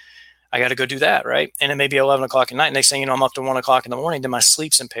 right? I got to go do that, right? And it may be 11 o'clock at night. Next thing you know, I'm up to 1 o'clock in the morning, then my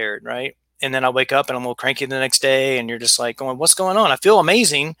sleep's impaired, right? And then I wake up and I'm a little cranky the next day, and you're just like going, what's going on? I feel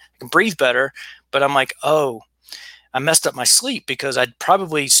amazing. I can breathe better. But I'm like, oh, I messed up my sleep because I'd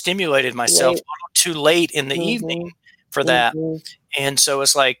probably stimulated myself too late in the evening for that. And so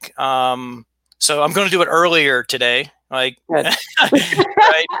it's like, so I'm going to do it earlier today. Like, right?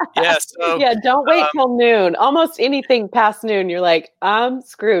 Yeah. So, yeah. Don't wait till noon. Almost anything past noon, you're like, I'm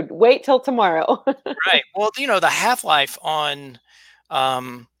screwed. Wait till tomorrow. Right. Well, the half-life on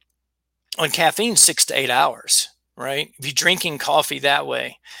caffeine 6 to 8 hours, right? If you're drinking coffee that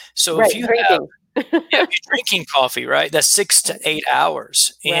way. So if you if you're drinking coffee, right, that's 6 to 8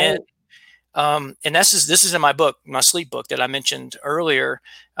 hours. And this is in my book, my sleep book that I mentioned earlier.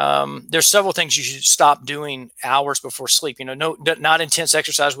 There's several things you should stop doing hours before sleep. Not intense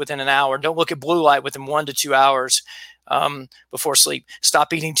exercise within an hour. Don't look at blue light within 1 to 2 hours before sleep.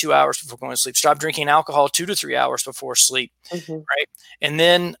 Stop eating 2 hours before going to sleep. Stop drinking alcohol 2 to 3 hours before sleep. Right. And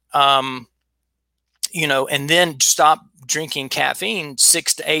then, and then stop drinking caffeine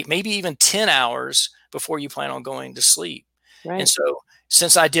 6 to 8, maybe even 10 hours before you plan on going to sleep. Right. And so,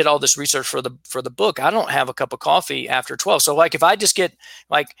 since I did all this research for the book, I don't have a cup of coffee after 12. So like if I just get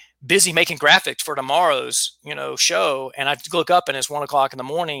like busy making graphics for tomorrow's, show, and I look up and it's 1 o'clock in the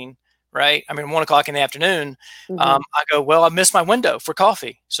morning, right? 1 o'clock in the afternoon, I go, well, I missed my window for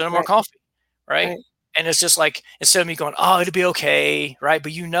coffee. So no more coffee. Right. And it's just like, instead of me going, oh, it'll be okay. Right.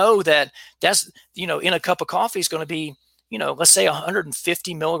 But that's, in a cup of coffee is going to be, let's say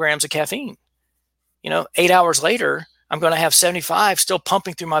 150 milligrams of caffeine, 8 hours later, I'm going to have 75 still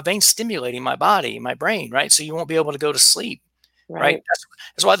pumping through my veins, stimulating my body, my brain, right? So you won't be able to go to sleep, right?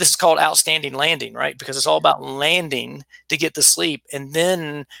 That's why this is called outstanding landing, right? Because it's all about landing to get to sleep, and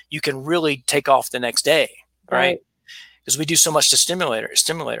then you can really take off the next day, right? Because we do so much to stimulate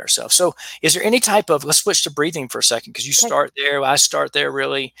ourselves. So is there any type of, let's switch to breathing for a second, because you start there, I start there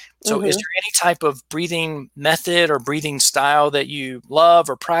really. So is there any type of breathing method or breathing style that you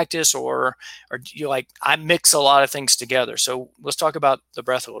love or practice, or you like, I mix a lot of things together. So let's talk about the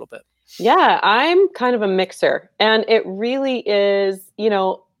breath a little bit. Yeah, I'm kind of a mixer, and it really is,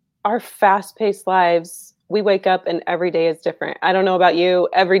 our fast-paced lives, we wake up and every day is different. I don't know about you.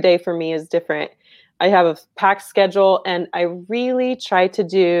 Every day for me is different. I have a packed schedule, and I really try to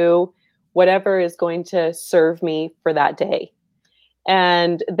do whatever is going to serve me for that day.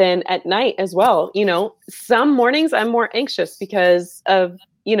 And then at night as well, some mornings I'm more anxious because of,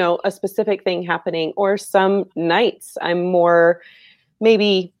 a specific thing happening, or some nights I'm more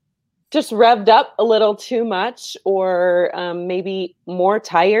maybe just revved up a little too much, or maybe more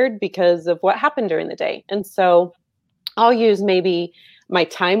tired because of what happened during the day. And so I'll use, maybe my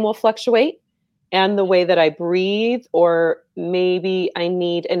time will fluctuate and the way that I breathe, or maybe I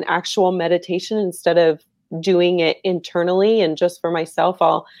need an actual meditation instead of doing it internally and just for myself.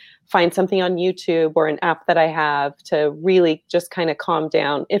 I'll find something on YouTube or an app that I have to really just kind of calm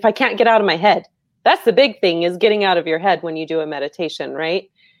down. If I can't get out of my head, that's the big thing, is getting out of your head when you do a meditation,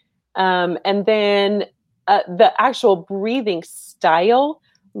 right? And then the actual breathing style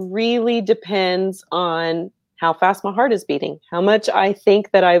really depends on how fast my heart is beating, how much I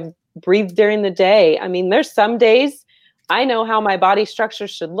think that I've breathed during the day. There's some days I know how my body structure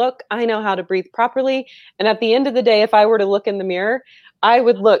should look. I know how to breathe properly. And at the end of the day, if I were to look in the mirror, I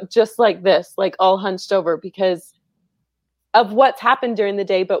would look just like this, like all hunched over, because of what's happened during the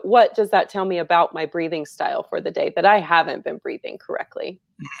day. But what does that tell me about my breathing style for the day? That I haven't been breathing correctly.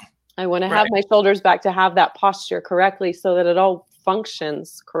 I want to have my shoulders back, to have that posture correctly so that it all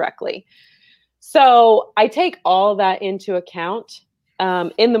functions correctly. So I take all that into account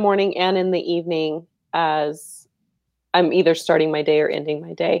in the morning and in the evening, as I'm either starting my day or ending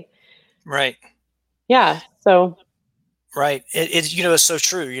my day. Right. Yeah. So. Right. It's so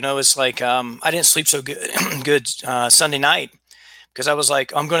true. It's like, I didn't sleep so good Sunday night, because I was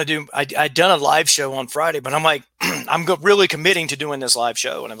like, I'd done a live show on Friday, but I'm like, I'm really committing to doing this live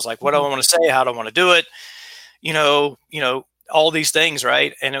show. And I was like, what do I want to say? How do I want to do it? All these things.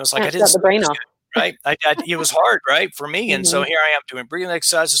 Right. And it was like, I didn't shut the brain off. Right. It was hard, right, for me. And so here I am doing breathing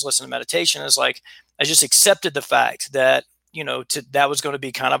exercises, listening to meditation. It's like, I just accepted the fact that, that was going to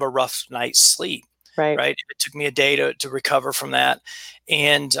be kind of a rough night's sleep. Right. It took me a day to recover from that.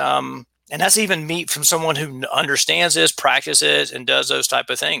 And that's even me, from someone who understands this, practices, and does those type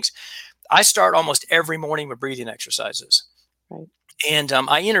of things. I start almost every morning with breathing exercises. Right. And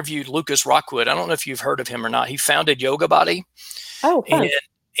I interviewed Lucas Rockwood. I don't know if you've heard of him or not. He founded Yoga Body. Oh, fun.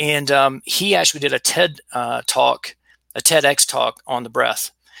 And he actually did a TEDx talk on the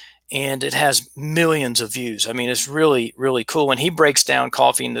breath, and it has millions of views. I mean, it's really, really cool. And he breaks down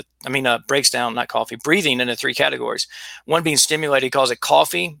breathing into 3 categories. One being stimulated, he calls it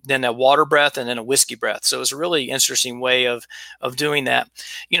coffee, then a water breath, and then a whiskey breath. So it's a really interesting way of doing that.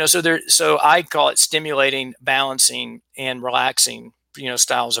 So I call it stimulating, balancing, and relaxing,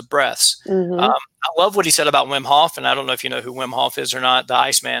 styles of breaths. Mm-hmm. I love what he said about Wim Hof, and I don't know if you know who Wim Hof is or not, the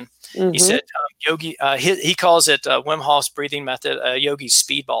Iceman. Mm-hmm. He said, yogi, he calls it Wim Hof's breathing method, yogi's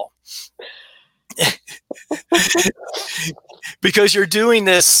speedball. Because you're doing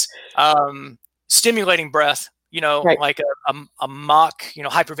this stimulating breath, Right. like a mock,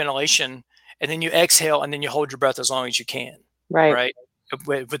 hyperventilation, and then you exhale, and then you hold your breath as long as you can. Right.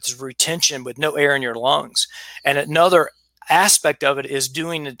 With retention, with no air in your lungs. And another aspect of it is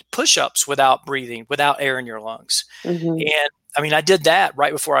doing the push-ups without breathing, without air in your lungs. Mm-hmm. And I did that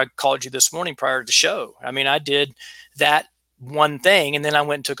right before I called you this morning prior to the show. I did that one thing, and then I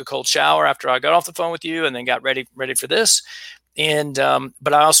went and took a cold shower after I got off the phone with you, and then got ready for this. And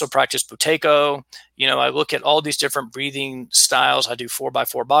but I also practice Buteyko. I look at all these different breathing styles. I do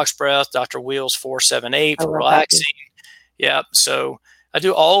 4x4 box breath, Dr. Wheel's 4-7-8 for relaxing. Yeah, so I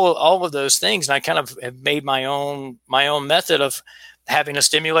do all of those things, and I kind of have made my own method of having a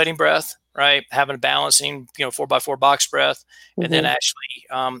stimulating breath, right? Having a balancing, 4x4 box breath, Mm-hmm. and then actually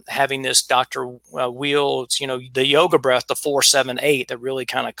having this Dr. Wheel, the yoga breath, the 4-7-8, that really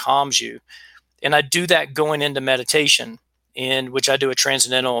kind of calms you. And I do that going into meditation, in which I do a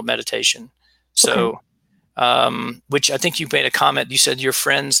transcendental meditation. So, which I think you made a comment. You said your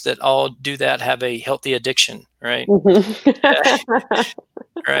friends that all do that have a healthy addiction, right? Mm-hmm.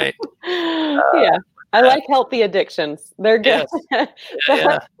 Right. Yeah. I like healthy addictions. They're good. Yes.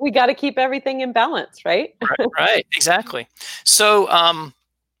 Yeah. We got to keep everything in balance, right? Right. Exactly. So,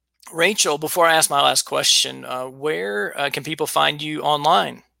 Rachel, before I ask my last question, where can people find you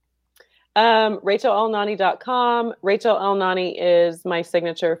online? RachelElnani.com. Rachel Elnani is my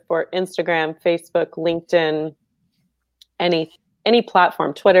signature for Instagram, Facebook, LinkedIn, any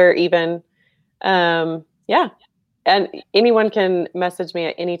platform, Twitter even. Yeah. And anyone can message me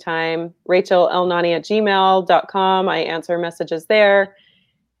at any time. RachelElnani@gmail.com. I answer messages there.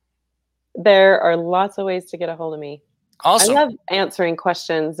 There are lots of ways to get a hold of me. Awesome. I love answering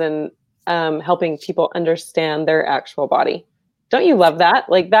questions and helping people understand their actual body. Don't you love that?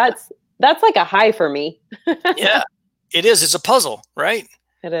 Like that's like a high for me. Yeah, it is. It's a puzzle, right?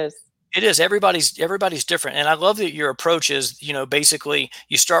 It is. It is. Everybody's different. And I love that your approach is, basically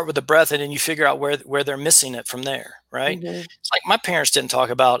you start with the breath and then you figure out where they're missing it from there, right? Mm-hmm. It's like my parents didn't talk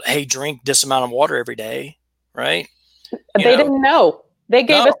about, hey, drink this amount of water every day, right? They didn't know. They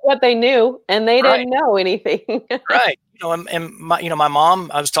gave us what they knew, and they didn't know anything. Right. And my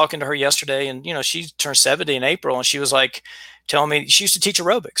mom, I was talking to her yesterday, and, she turned 70 in April, and she was like telling me she used to teach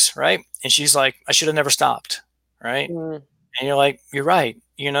aerobics, right? And she's like, I should have never stopped, right? Mm. And you're like, you're right,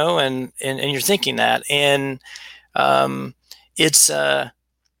 and you're thinking that. And it's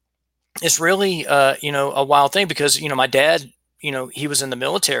really, a wild thing because, my dad, he was in the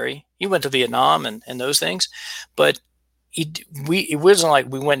military. He went to Vietnam and those things, but it wasn't like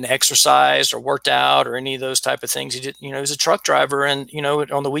we went and exercised or worked out or any of those type of things. He did, he was a truck driver, and,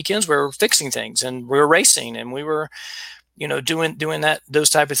 on the weekends we were fixing things and we were racing and we were, doing those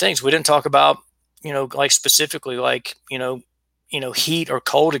type of things. We didn't talk about, like specifically like, heat or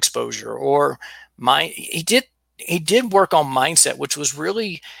cold exposure or he did work on mindset, which was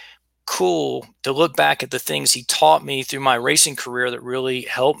really cool to look back at the things he taught me through my racing career that really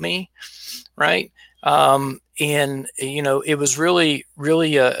helped me. Right. And, it was really,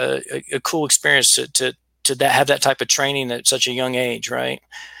 really a cool experience to have that type of training at such a young age. Right.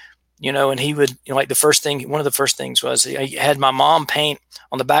 And he would, like one of the first things was he had my mom paint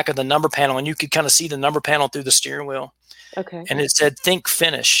on the back of the number panel, and you could kind of see the number panel through the steering wheel. Okay. And it said, think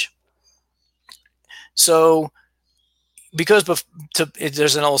finish. So, because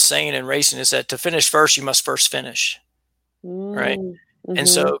there's an old saying in racing is that to finish first, you must first finish. Right. Mm-hmm. And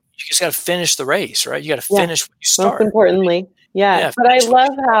so you just got to finish the race, right? You got to finish when you start. Most importantly. Yeah. But I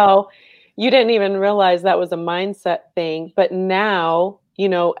love how you didn't even realize that was a mindset thing. But now,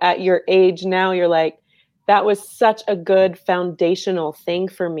 at your age now, you're like, that was such a good foundational thing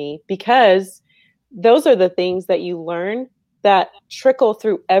for me, because those are the things that you learn that trickle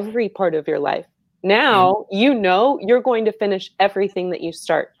through every part of your life. Now, you're going to finish everything that you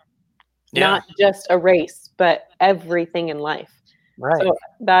start, not just a race, but everything in life. Right. So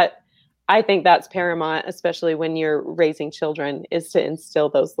that I think that's paramount, especially when you're raising children, is to instill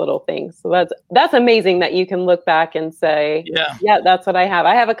those little things. So that's amazing that you can look back and say, yeah, that's what I have.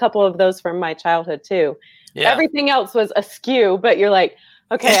 I have a couple of those from my childhood too. Yeah. Everything else was askew, but you're like,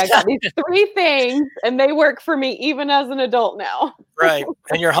 okay, I got these 3 things and they work for me even as an adult now. Right.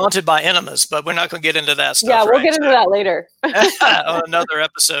 And you're haunted by enemas, but we're not going to get into that stuff. Yeah, we'll get into that later. On another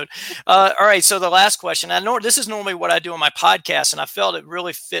episode. All right. So the last question, I know this is normally what I do on my podcast, and I felt it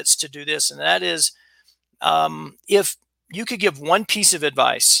really fits to do this. And that is, if you could give one piece of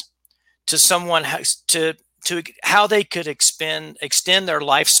advice to someone to how they could extend their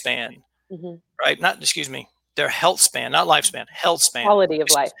lifespan, right? Their health span, not lifespan, health span. Quality of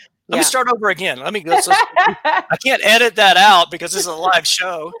life. Let me start over again. I can't edit that out because this is a live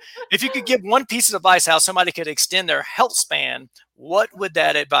show. If you could give one piece of advice how somebody could extend their health span, what would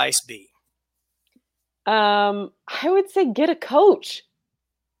that advice be? I would say get a coach.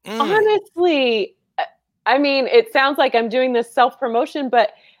 Honestly, I mean, it sounds like I'm doing this self-promotion,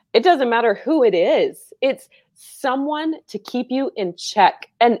 but it doesn't matter who it is. It's someone to keep you in check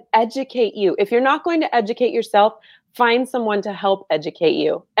and educate you. If you're not going to educate yourself, find someone to help educate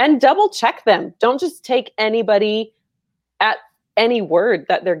you and double check them. Don't just take anybody at any word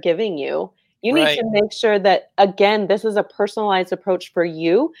that they're giving you. You need to make sure that, again, this is a personalized approach for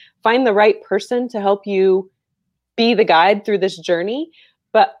you. Find the right person to help you be the guide through this journey,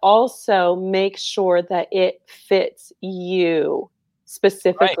 but also make sure that it fits you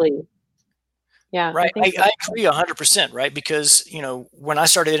specifically. Right. Yeah. Right. I agree 100%. Right. Because, when I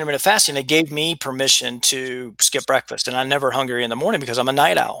started intermittent fasting, it gave me permission to skip breakfast, and I'm never hungry in the morning because I'm a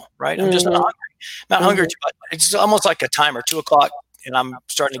night owl. Right. I'm just not hungry. I'm not hungry. It's almost like a timer, 2:00, and I'm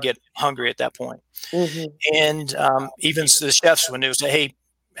starting to get hungry at that point. And even the chefs, when they would say,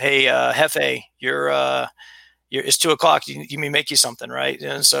 hey, Hefe, it's 2:00. You may make you something, right?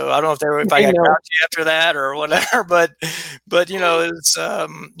 And so I don't know if I got grouchy after that or whatever, but it's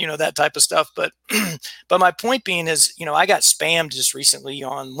that type of stuff. But my point being is, I got spammed just recently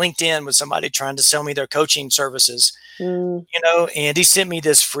on LinkedIn with somebody trying to sell me their coaching services. And he sent me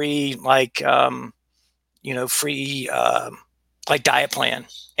this free diet plan,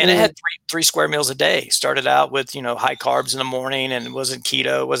 and it had three square meals a day. Started out with high carbs in the morning, and it wasn't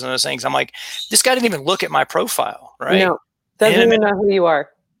keto, it wasn't those things. I'm like, this guy didn't even look at my profile, right? No, doesn't even know who you are.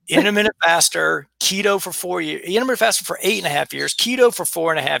 Intermittent faster, keto for 4 years, intermittent faster for 8.5 years, keto for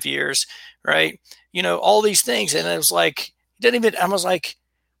 4.5 years, right? All these things, and it was like, I was like,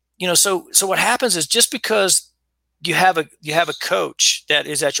 so what happens is, just because you have a coach that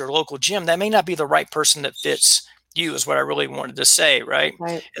is at your local gym, that may not be the right person that fits you, is what I really wanted to say, right?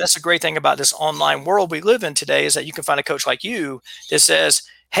 And that's the great thing about this online world we live in today, is that you can find a coach like you that says,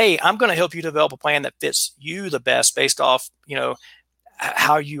 hey, I'm going to help you develop a plan that fits you the best based off,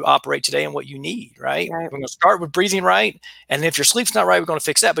 how you operate today and what you need, right? We're going to start with breathing right. And if your sleep's not right, we're going to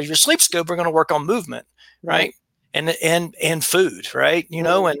fix that. But if your sleep's good, we're going to work on movement, right? And food, right?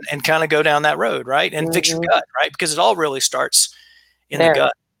 And kind of go down that road, right? And fix your gut, right? Because it all really starts in the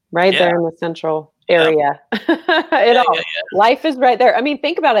gut. Right there in the central area. Life is right there. I mean,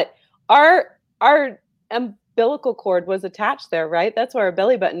 think about it. Our umbilical cord was attached there, right? That's where our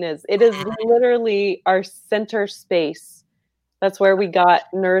belly button is. It is literally our center space. That's where we got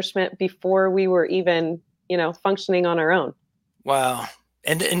nourishment before we were even, functioning on our own. Wow.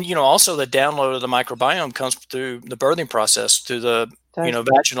 And also the download of the microbiome comes through the birthing process, through the,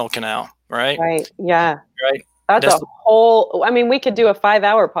 vaginal canal, right? Right. Yeah. Right. That's a whole, we could do a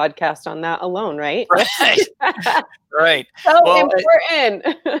 5-hour podcast on that alone, right? Right. Right. So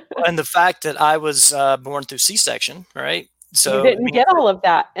important. And the fact that I was born through C-section, right? So you didn't get all of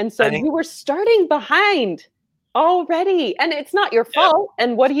that. And so you were starting behind already, and it's not your fault.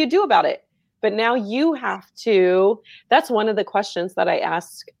 And what do you do about it? But now you have to, that's one of the questions that I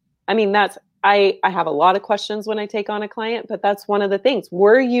ask. I have a lot of questions when I take on a client, but that's one of the things.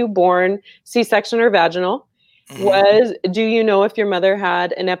 Were you born C-section or vaginal? Do you know if your mother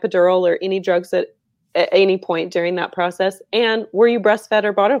had an epidural or any drugs at any point during that process? And were you breastfed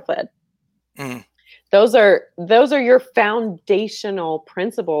or bottle fed? Those are your foundational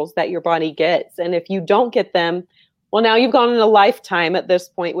principles that your body gets. And if you don't get them, well, now you've gone in a lifetime at this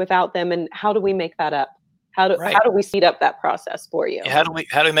point without them. And how do we make that up? How do we speed up that process for you? How do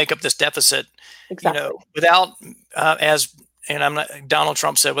we make up this deficit? Exactly. Without Donald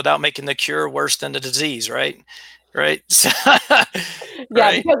Trump said, without making the cure worse than the disease, right? Right.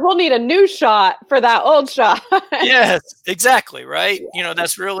 Because we'll need a new shot for that old shot. Yes, exactly. Right.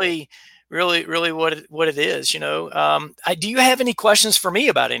 That's really what it is. Do you have any questions for me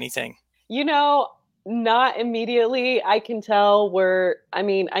about anything? Not immediately. I can tell I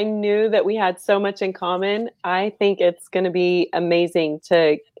knew that we had so much in common. I think it's going to be amazing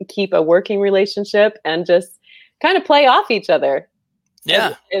to keep a working relationship and just kind of play off each other.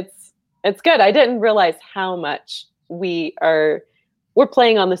 Yeah. It's good. I didn't realize how much we're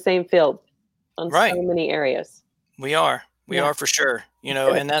playing on the same field on Right. so many areas. We are for sure,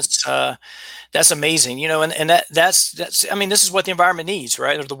 Good. and that's amazing, and that's, I mean, this is what the environment needs,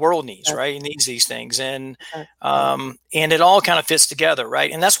 right? Or the world needs, right? It needs these things. And it all kind of fits together,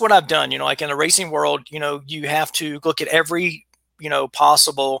 right? And that's what I've done, like in the racing world, you have to look at every,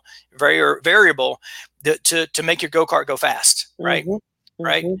 possible variable to make your go-kart go fast, right? Mm-hmm.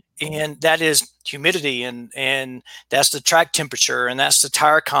 Right. And that is humidity, and that's the track temperature, and that's the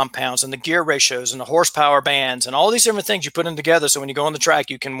tire compounds, and the gear ratios, and the horsepower bands, and all these different things you put them together. So when you go on the track,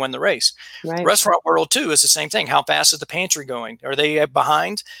 you can win the race. Right. The restaurant world too is the same thing. How fast is the pantry going? Are they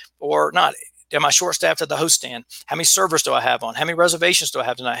behind or not? Am I short staffed at the host stand? How many servers do I have on? How many reservations do I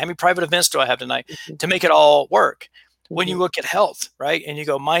have tonight? How many private events do I have tonight to make it all work? When you look at health, right, and you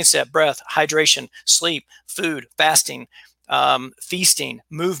go mindset, breath, hydration, sleep, food, fasting, feasting,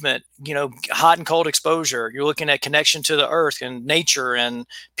 movement, hot and cold exposure. You're looking at connection to the earth and nature and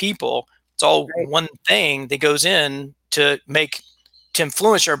people. It's all one thing that goes in to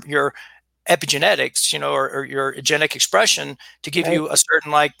influence your epigenetics, or your genetic expression to give you a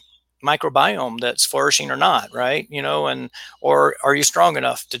certain microbiome that's flourishing or not, right? Or are you strong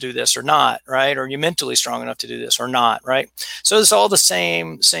enough to do this or not, right? Or are you mentally strong enough to do this or not, right? So it's all the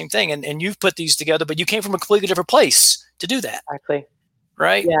same thing. And you've put these together, but you came from a completely different place to do that. Exactly.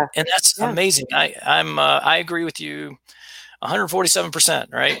 Right. Yeah. And that's amazing. I agree with you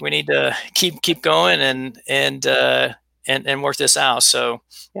 147%. Right. We need to keep going and work this out. So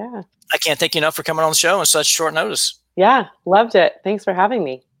yeah, I can't thank you enough for coming on the show on such short notice. Yeah. Loved it. Thanks for having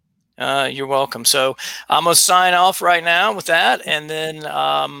me. You're welcome. So I'm going to sign off right now with that. And then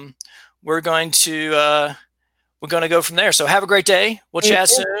we're going to go from there. So have a great day. We'll chat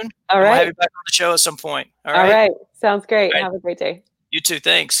soon. All right. We'll have you back on the show at some point. All right. Sounds great. Have a great day. You too.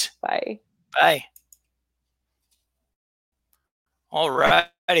 Thanks. Bye. Bye. All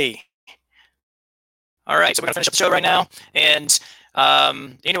righty. All right. So we're going to finish up the show right now. And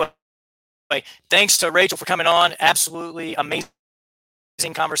anyway, thanks to Rachel for coming on. Absolutely amazing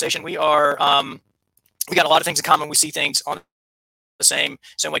conversation. We got a lot of things in common. We see things on the same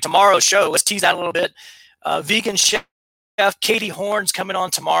way. Tomorrow's show, let's tease that a little bit. Vegan chef Katie Horn's coming on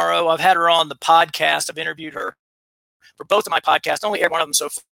tomorrow. I've had her on the podcast. I've interviewed her for both of my podcasts, only aired one of them so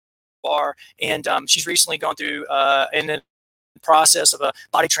far. And she's recently gone through in the process of a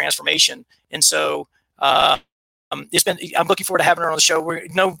body transformation. And so I'm looking forward to having her on the show. We're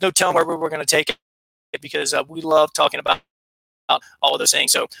no telling where we're going to take it, because we love talking about all of those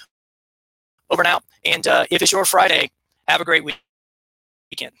things. So over and out. And if it's your Friday, have a great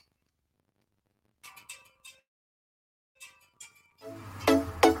weekend.